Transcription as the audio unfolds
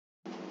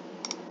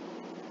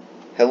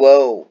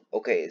Hello.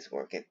 Okay, it's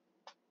working.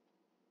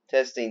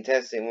 Testing.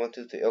 1,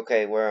 2, 3.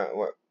 Okay, we're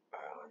on.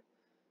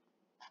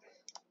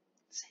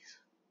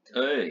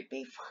 Hey.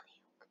 Be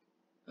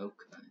funny.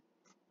 Okay.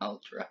 I'll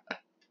try.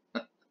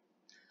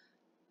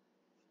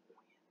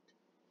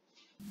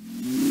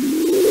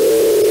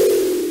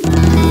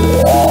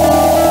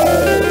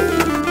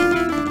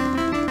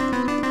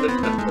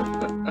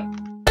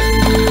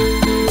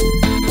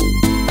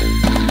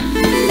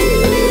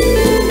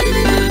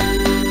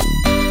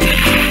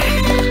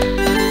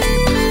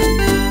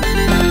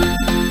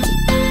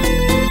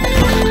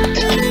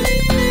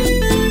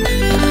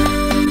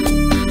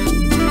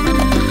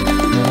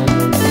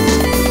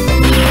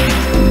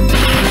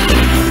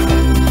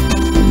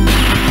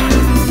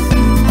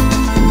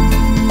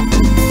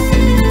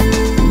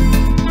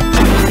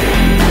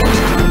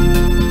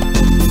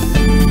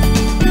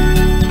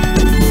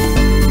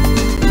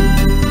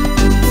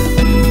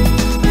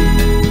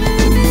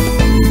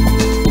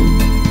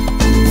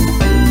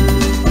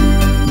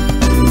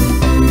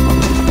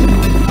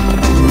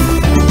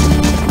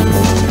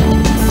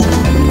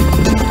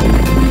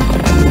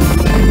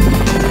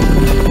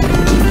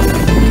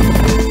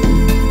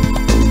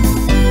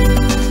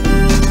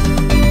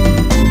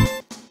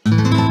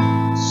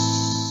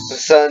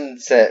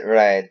 Sunset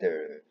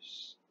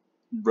Riders.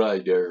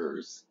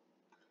 Riders.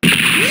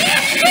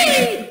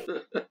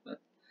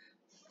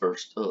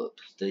 First up,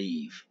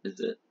 Steve. Is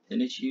it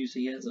tennis shoes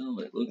he has on?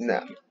 It looks No.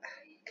 like it.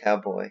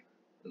 Cowboy.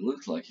 It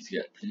looks like he's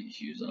got tennis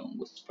shoes on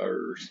with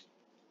spurs.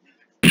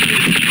 I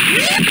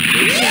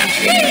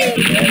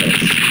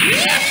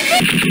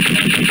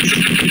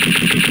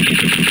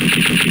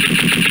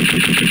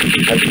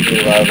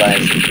do love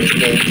ice. This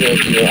game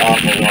kills you an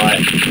awful lot.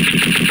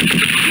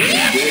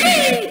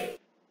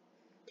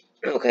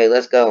 Okay,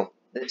 let's go.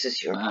 This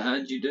is your.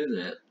 How'd you do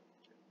that?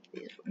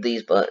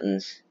 These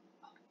buttons.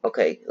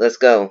 Okay, let's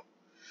go.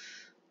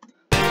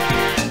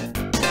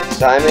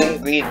 Simon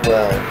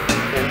Greedwell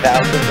and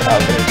thousands of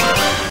others.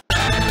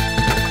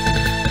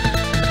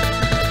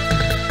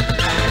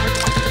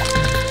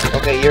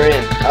 Okay, you're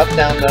in. Up,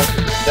 down, left.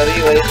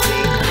 WAC.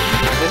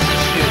 This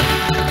is shoot.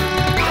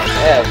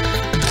 F.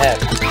 F.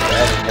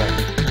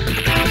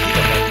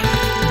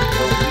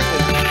 So we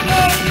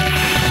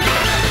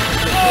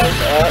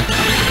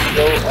can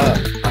go up.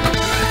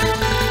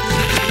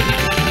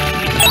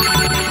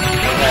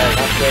 Okay,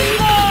 okay.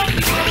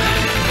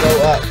 Go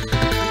up.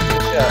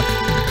 Push up.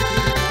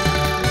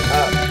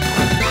 Up.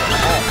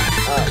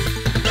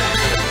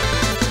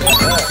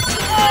 Push up.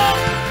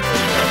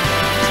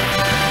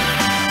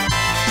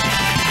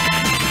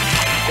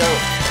 Jump.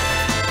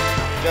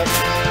 Jump.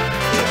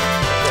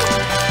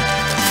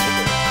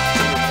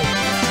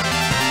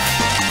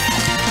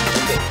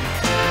 Okay.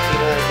 See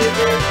what I did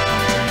there?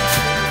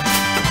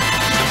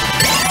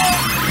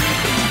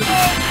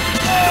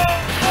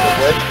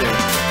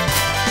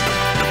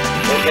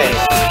 Okay.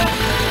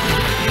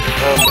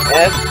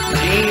 F,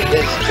 G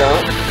is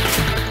jump,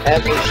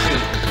 F is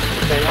shoot.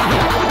 Okay.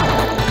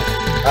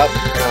 Up,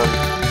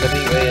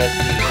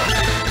 WASD.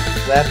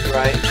 Left,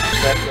 right,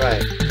 left,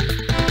 right.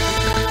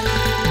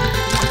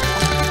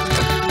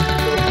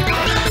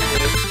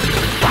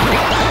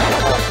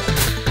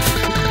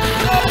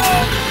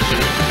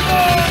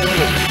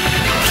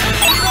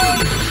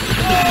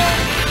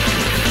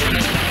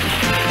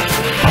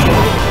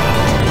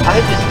 I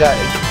just got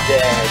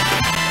dead.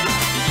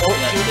 Don't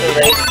shoot the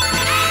lady.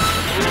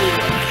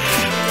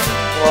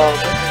 Well,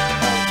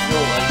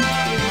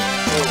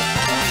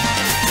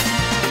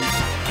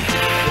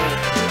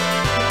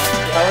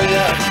 hurry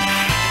up.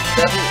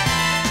 W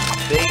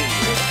is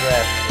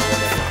left or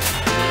whatever.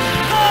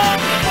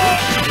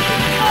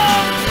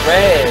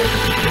 Red.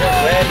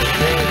 Red is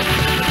red.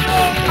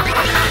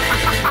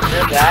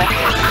 You're black.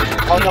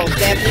 Oh no,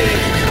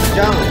 Stampede.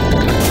 Jump.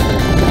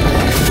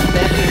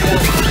 Stampede,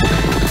 jump.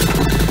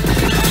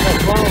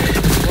 Run.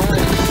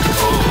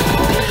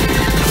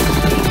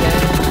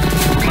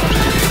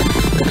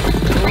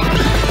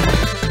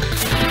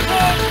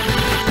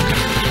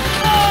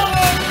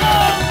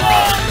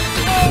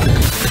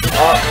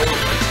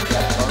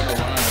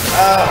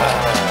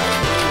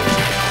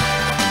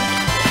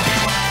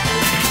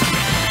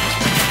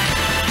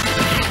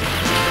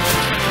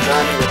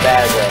 Not in a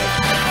bad way.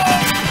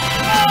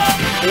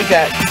 He's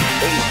dead.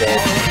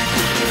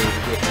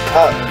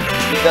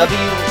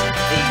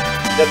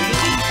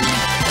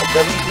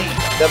 WD,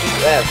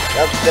 WF,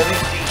 WD.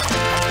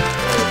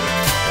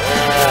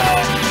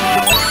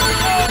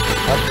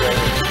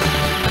 Upgrade.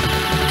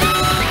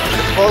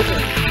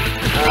 Explosion.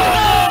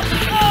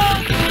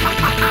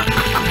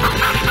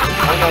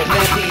 Oh no,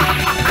 Stampede.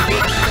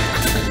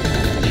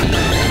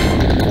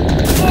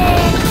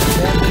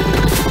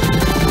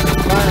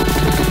 Run.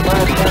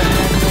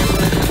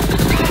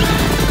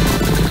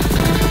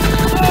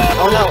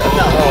 Oh no,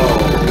 no.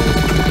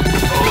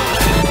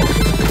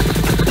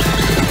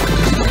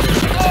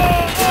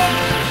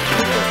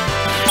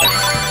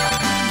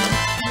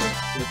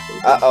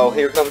 Uh-oh,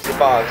 here comes the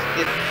boss.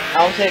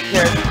 I'll take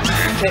care of the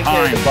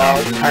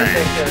boss. I'll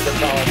take care of the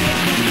boss.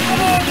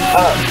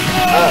 Up.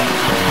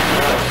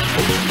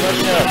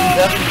 Push up.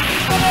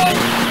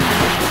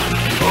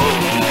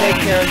 You take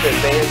care of the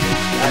bandits.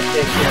 I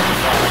take care of the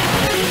boss.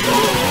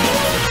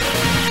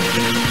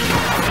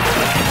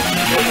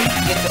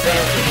 Get the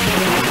bandits.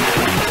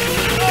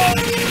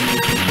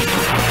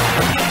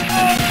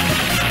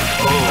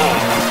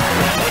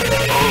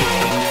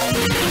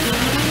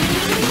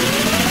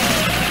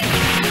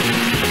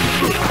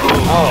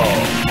 Oh,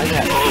 I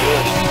got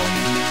pushed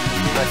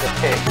like a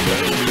pig.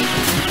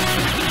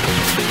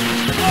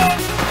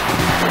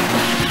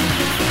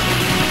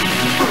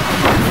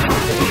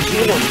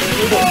 Shoot him,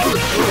 shoot him,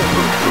 shoot him.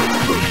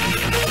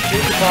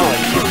 Shoot the ball.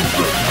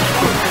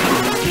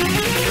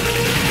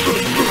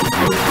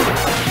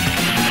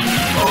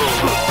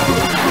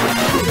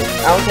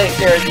 I'll take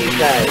care of these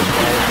guys.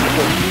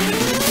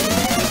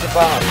 Shoot the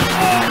ball.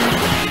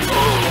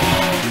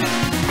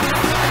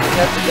 You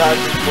have to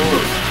dodge the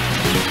bullet.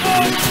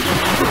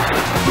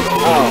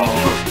 Oh.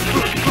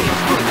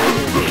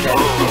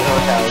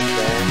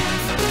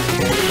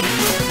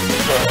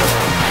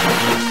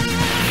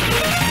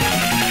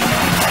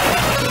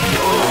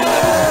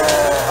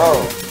 Oh.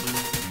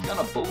 What kind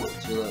of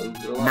bullets are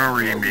those?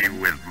 Marry me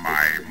with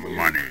my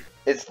money.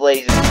 It's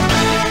lazy.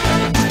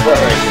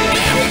 Sorry.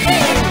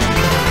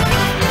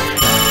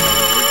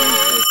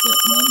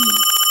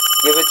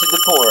 Give it to the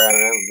poor, I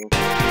don't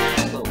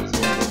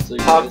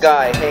know. Hog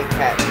guy, hey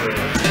cat.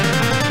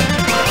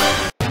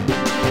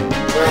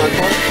 We're on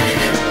course.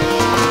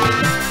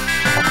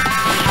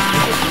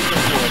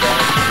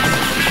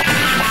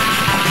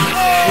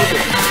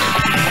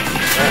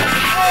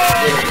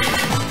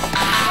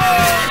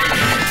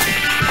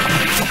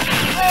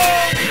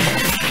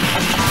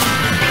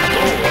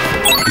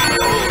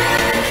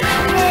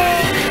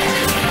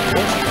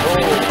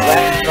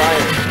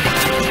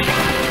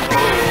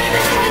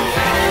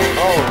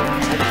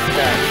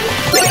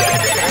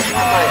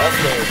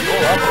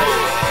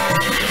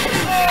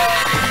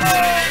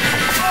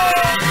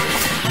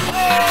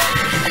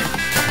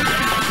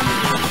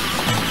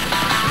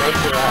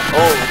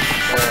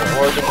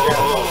 Or the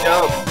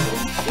jump.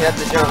 You have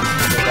to jump.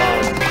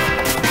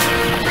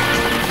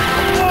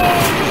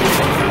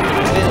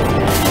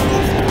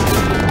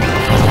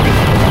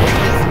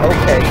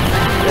 Okay.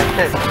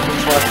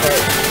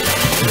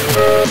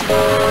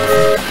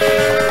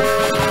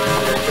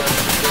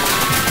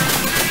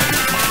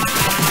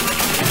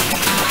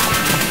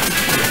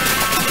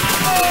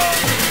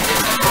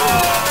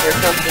 Here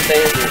comes the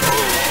bandits.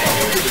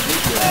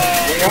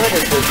 We are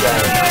the good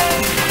guys.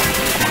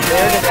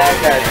 They're the bad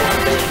guys.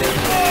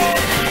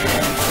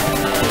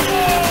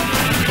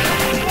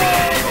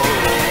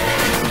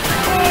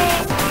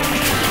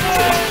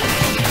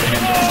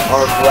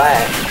 Or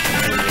black.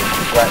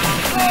 Black.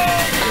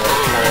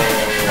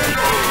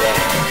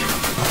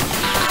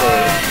 So,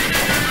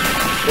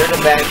 they're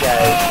the bad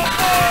guys.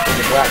 And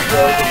the black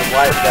clothes and the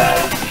white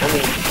guys. I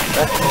mean,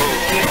 that's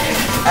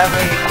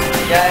every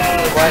guy in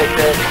the white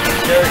shirt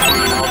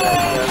and all that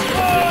stuff.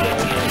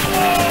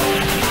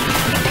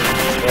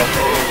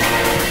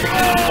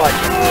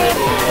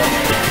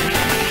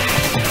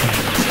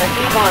 I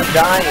keep on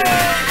dying.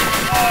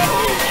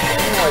 I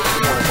know I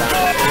keep on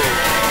dying.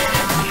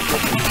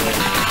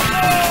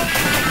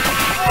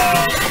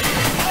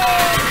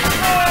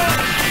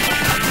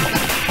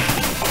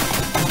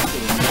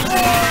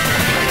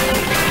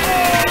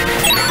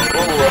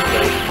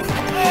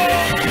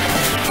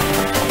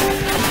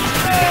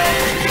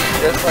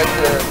 Just like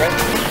the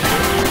rest.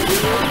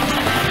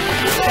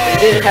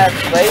 They didn't have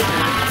lasers.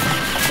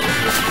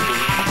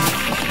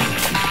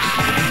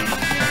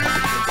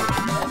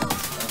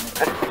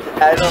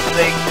 I don't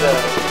think so.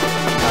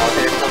 Oh,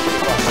 here comes the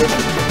boss.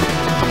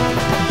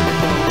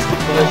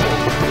 Listen.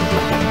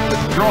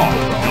 Draw,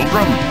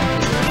 Pilgrim.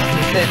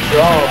 He said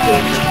draw,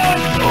 Pilgrim.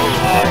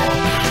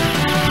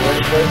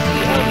 Where's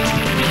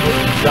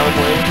John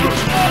Wayne?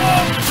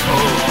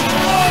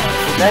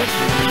 That's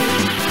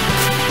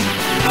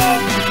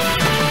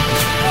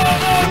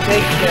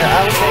take care. I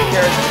will take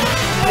care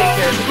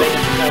of the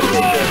base. I will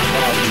take care of the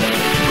boss.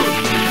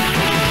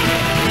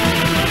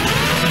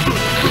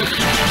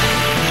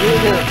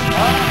 Shoot him.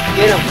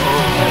 Get him.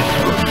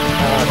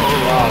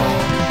 Wow.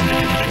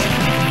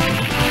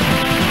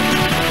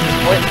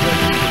 Wait for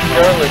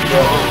Charlotte,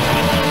 bro.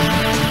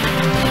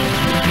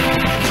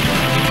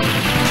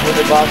 With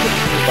the boss of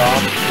the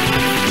boss.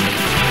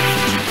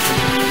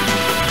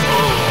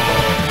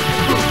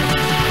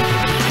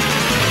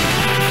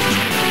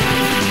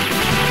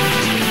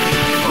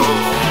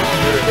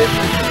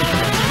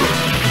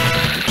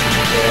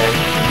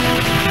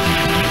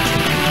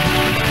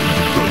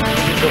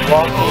 The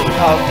walking,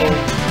 talking,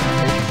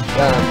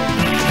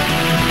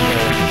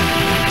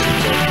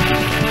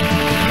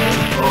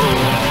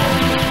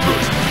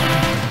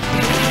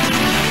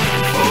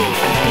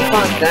 keep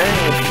on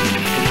dying.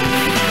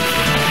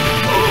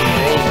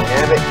 Dang,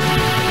 damn it.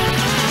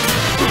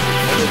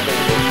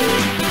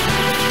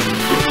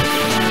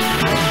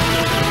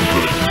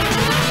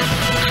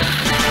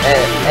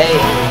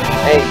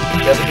 Hey,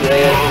 WASD,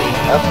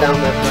 up, down,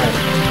 left, right.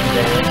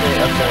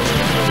 Up, down,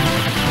 left, right.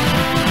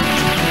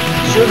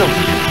 Shoot him!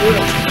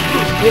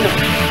 Get him!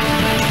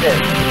 Dead.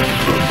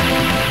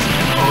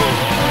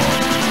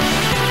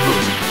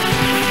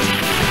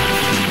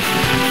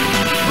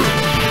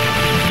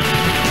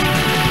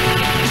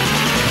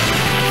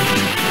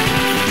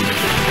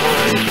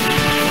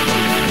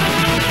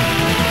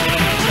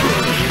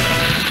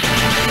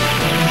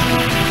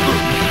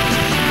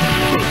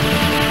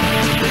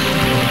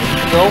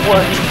 Go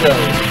where he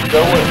goes.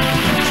 Go where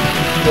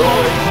he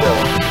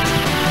goes.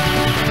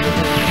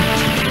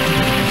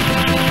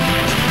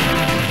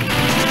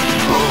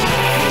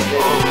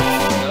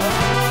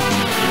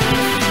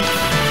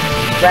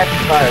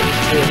 Rapid fire,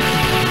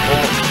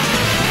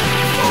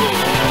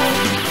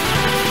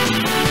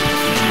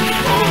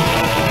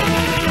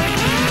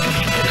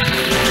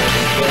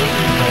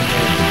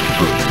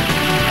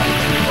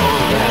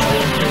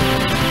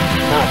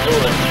 not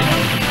doing.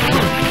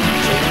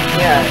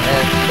 Yeah,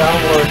 and Star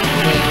Wars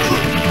meets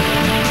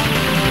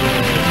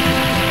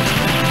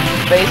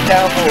Space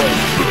Cowboys.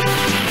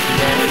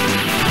 Yeah.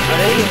 Are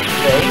they in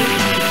space?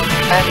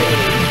 I mean,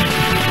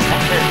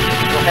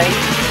 right?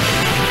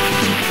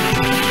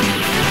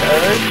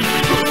 Earth?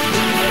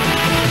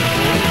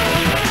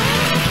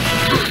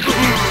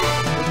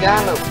 We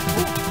got him.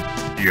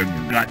 You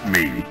got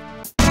me.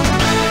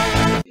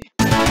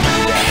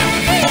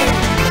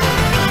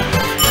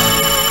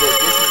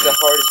 This is the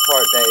hardest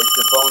part, that is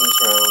the bonus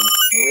round.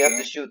 We have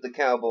to shoot the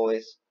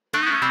cowboys.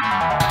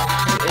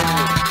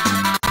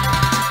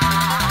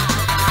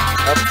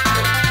 Up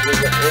in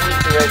any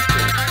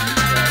direction.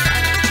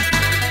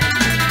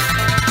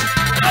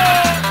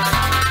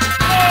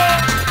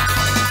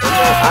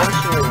 I'm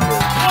shooting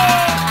them.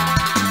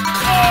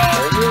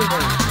 Are you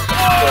even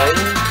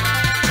playing?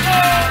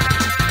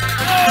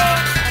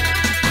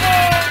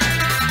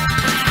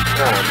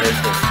 No,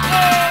 listen.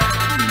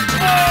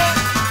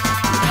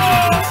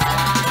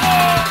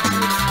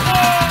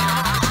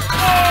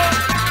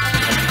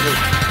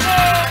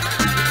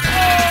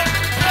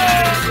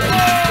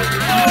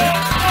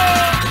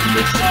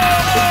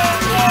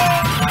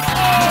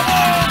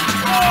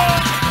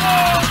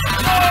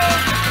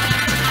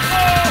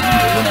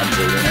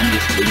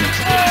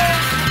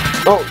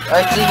 Oh,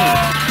 I see you.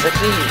 I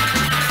see you.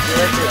 You're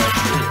right there.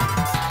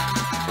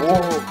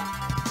 Whoa.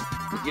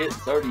 We get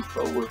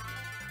 34. Ooh,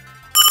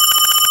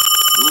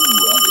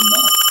 I did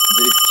not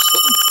do so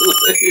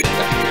good.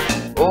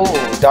 Oh,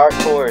 Dark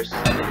Horse. I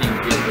didn't even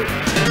get it.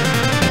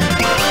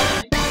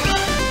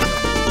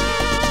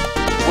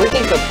 We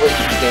can complete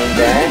this game,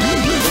 Dad.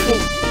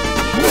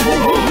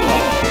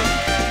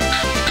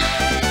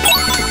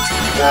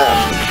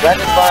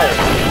 Rapid fire.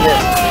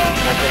 Yes,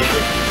 my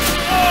favorite.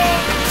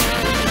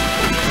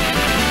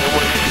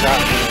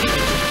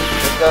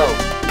 Let's go.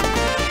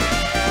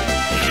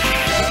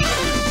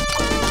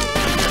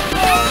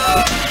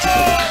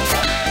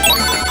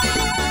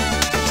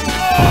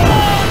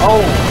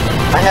 Oh,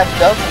 I have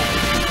double.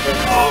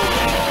 Oh,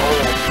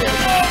 that's good.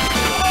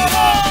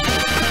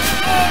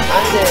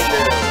 I'm dead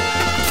now.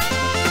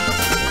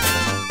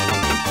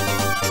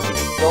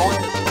 Go in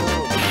the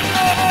room.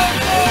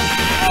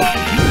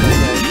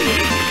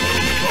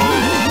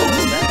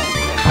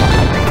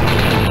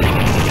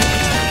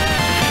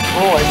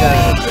 Oh, I got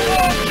it.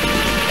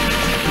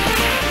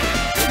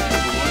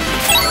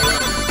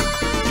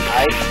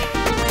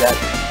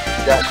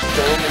 I got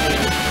so many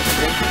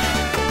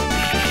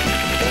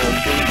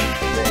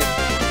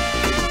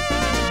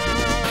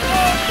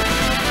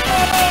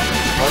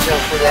watch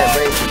out for that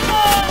race.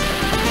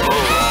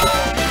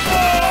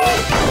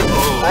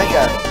 I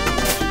got it.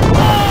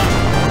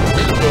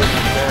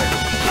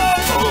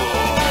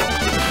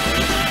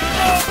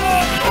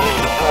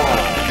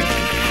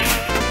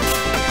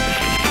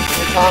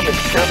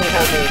 Comments, tell me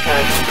how many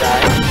times you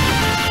died.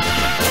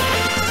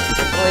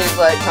 And please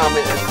like,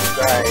 comment, and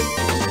subscribe.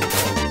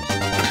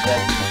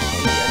 That's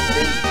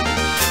deep.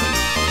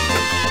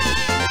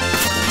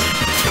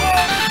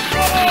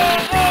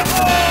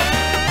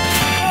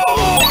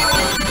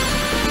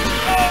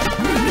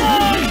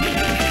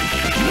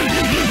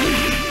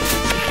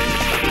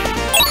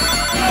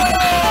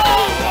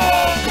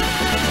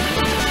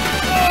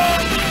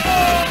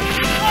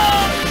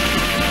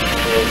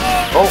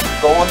 Oh,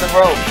 go on the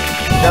rope.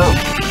 Jump.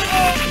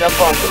 Jump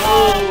on the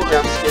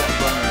jump skip.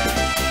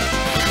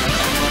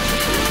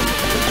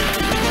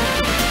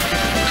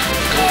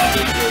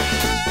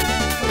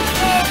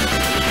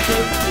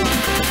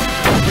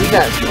 He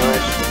got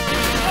smushed.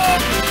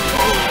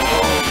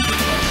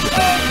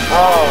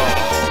 Oh.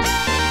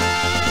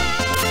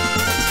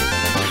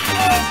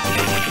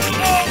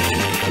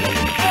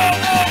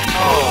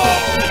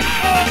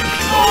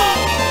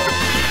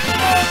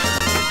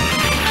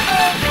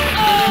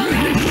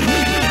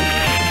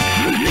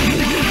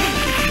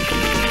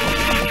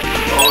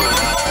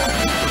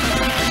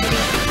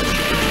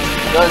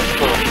 Guns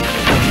full.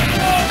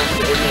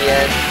 In the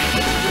end.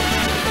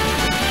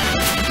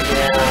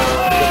 Yeah,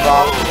 the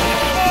boss.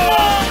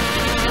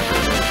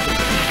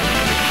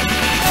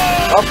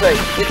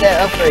 Upgrade. Get that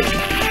upgrade.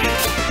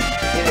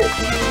 Get it.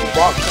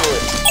 Walk through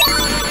it.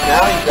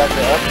 Now you got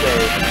the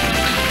upgrade.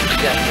 You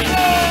got 3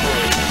 people.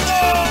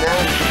 Now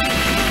you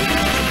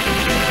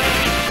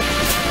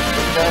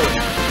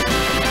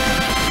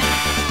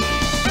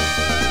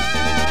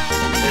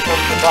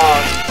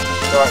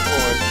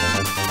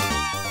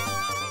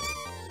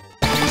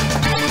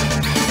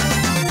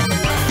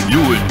You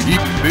in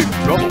deep big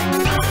trouble.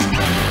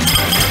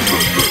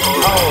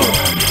 Oh,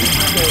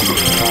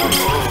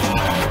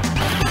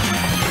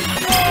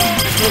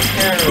 take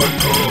care of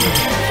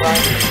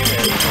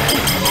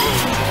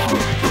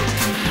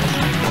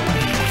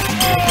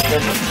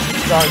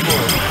start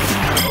going.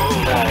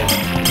 Nice.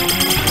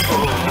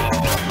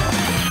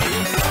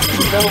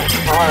 So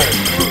hard.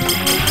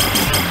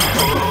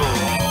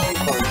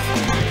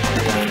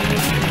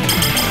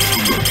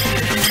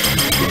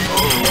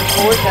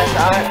 Always has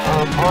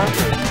armor.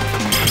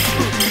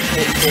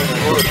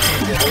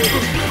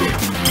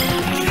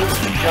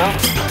 Jump.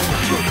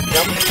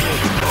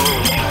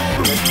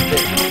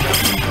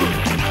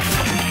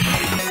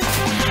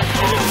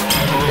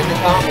 In the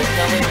comments,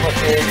 tell me what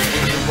is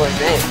what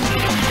name.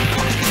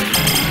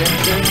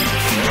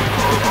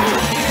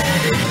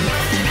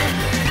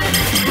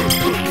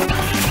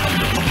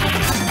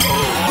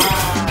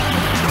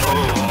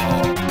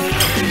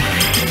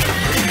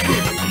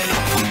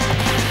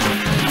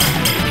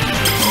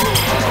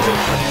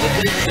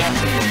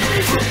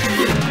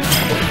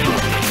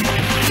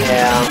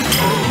 Yeah.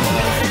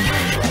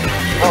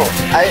 Oh,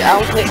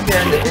 I'll take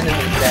care of the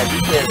enemies that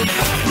you can.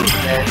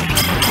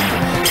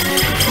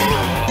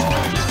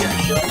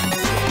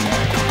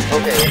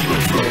 Okay.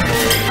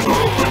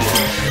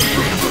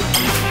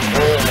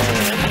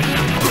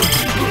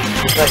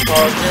 It's like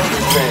Carl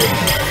Gilman said.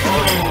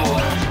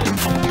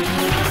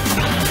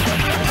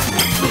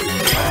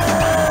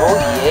 Oh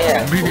yeah.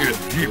 Me in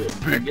deep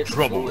big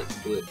trouble.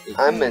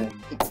 I'm in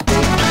big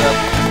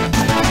trouble.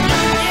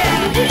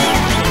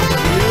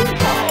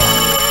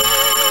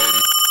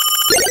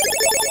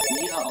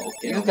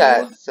 You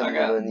got some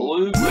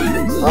money.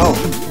 Oh.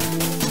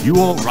 You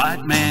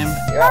alright, ma'am?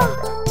 Yeah.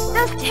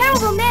 Those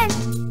terrible men!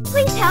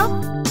 Please help!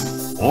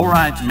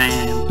 Alright,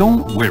 ma'am.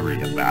 Don't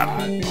worry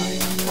about it.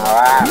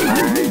 Alright,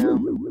 man.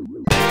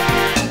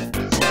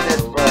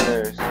 Smith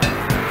Brothers.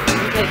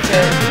 You take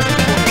care of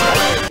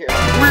me.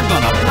 We're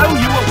gonna blow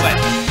you away.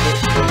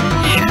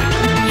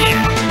 Yeah.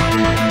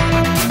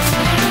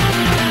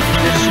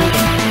 Just shoot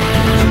him.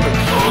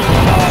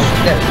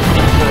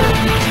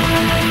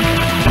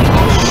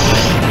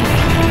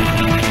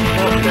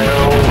 Oh no.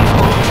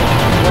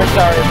 We're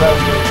sorry about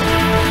this.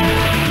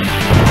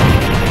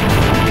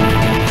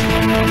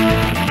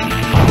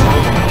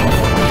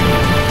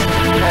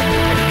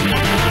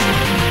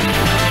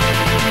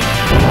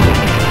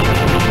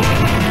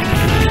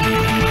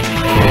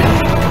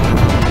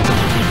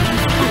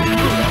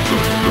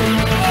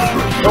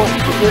 Don't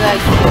do that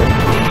shit.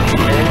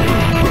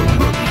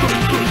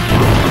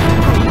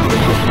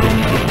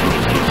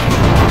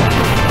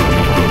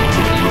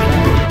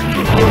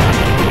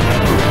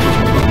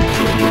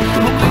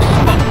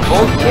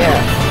 Oh yeah,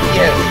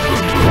 yes,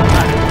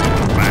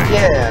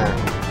 yeah.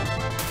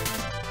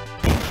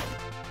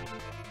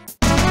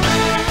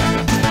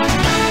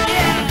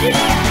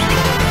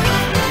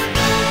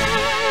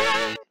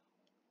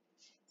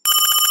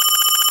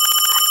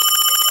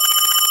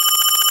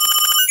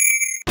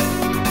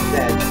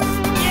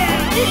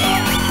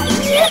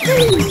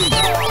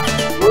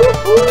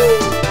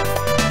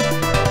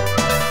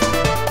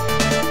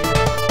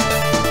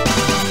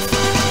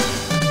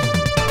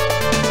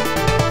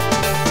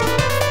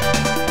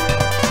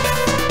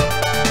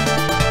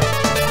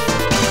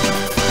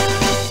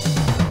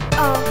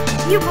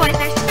 You boys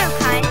are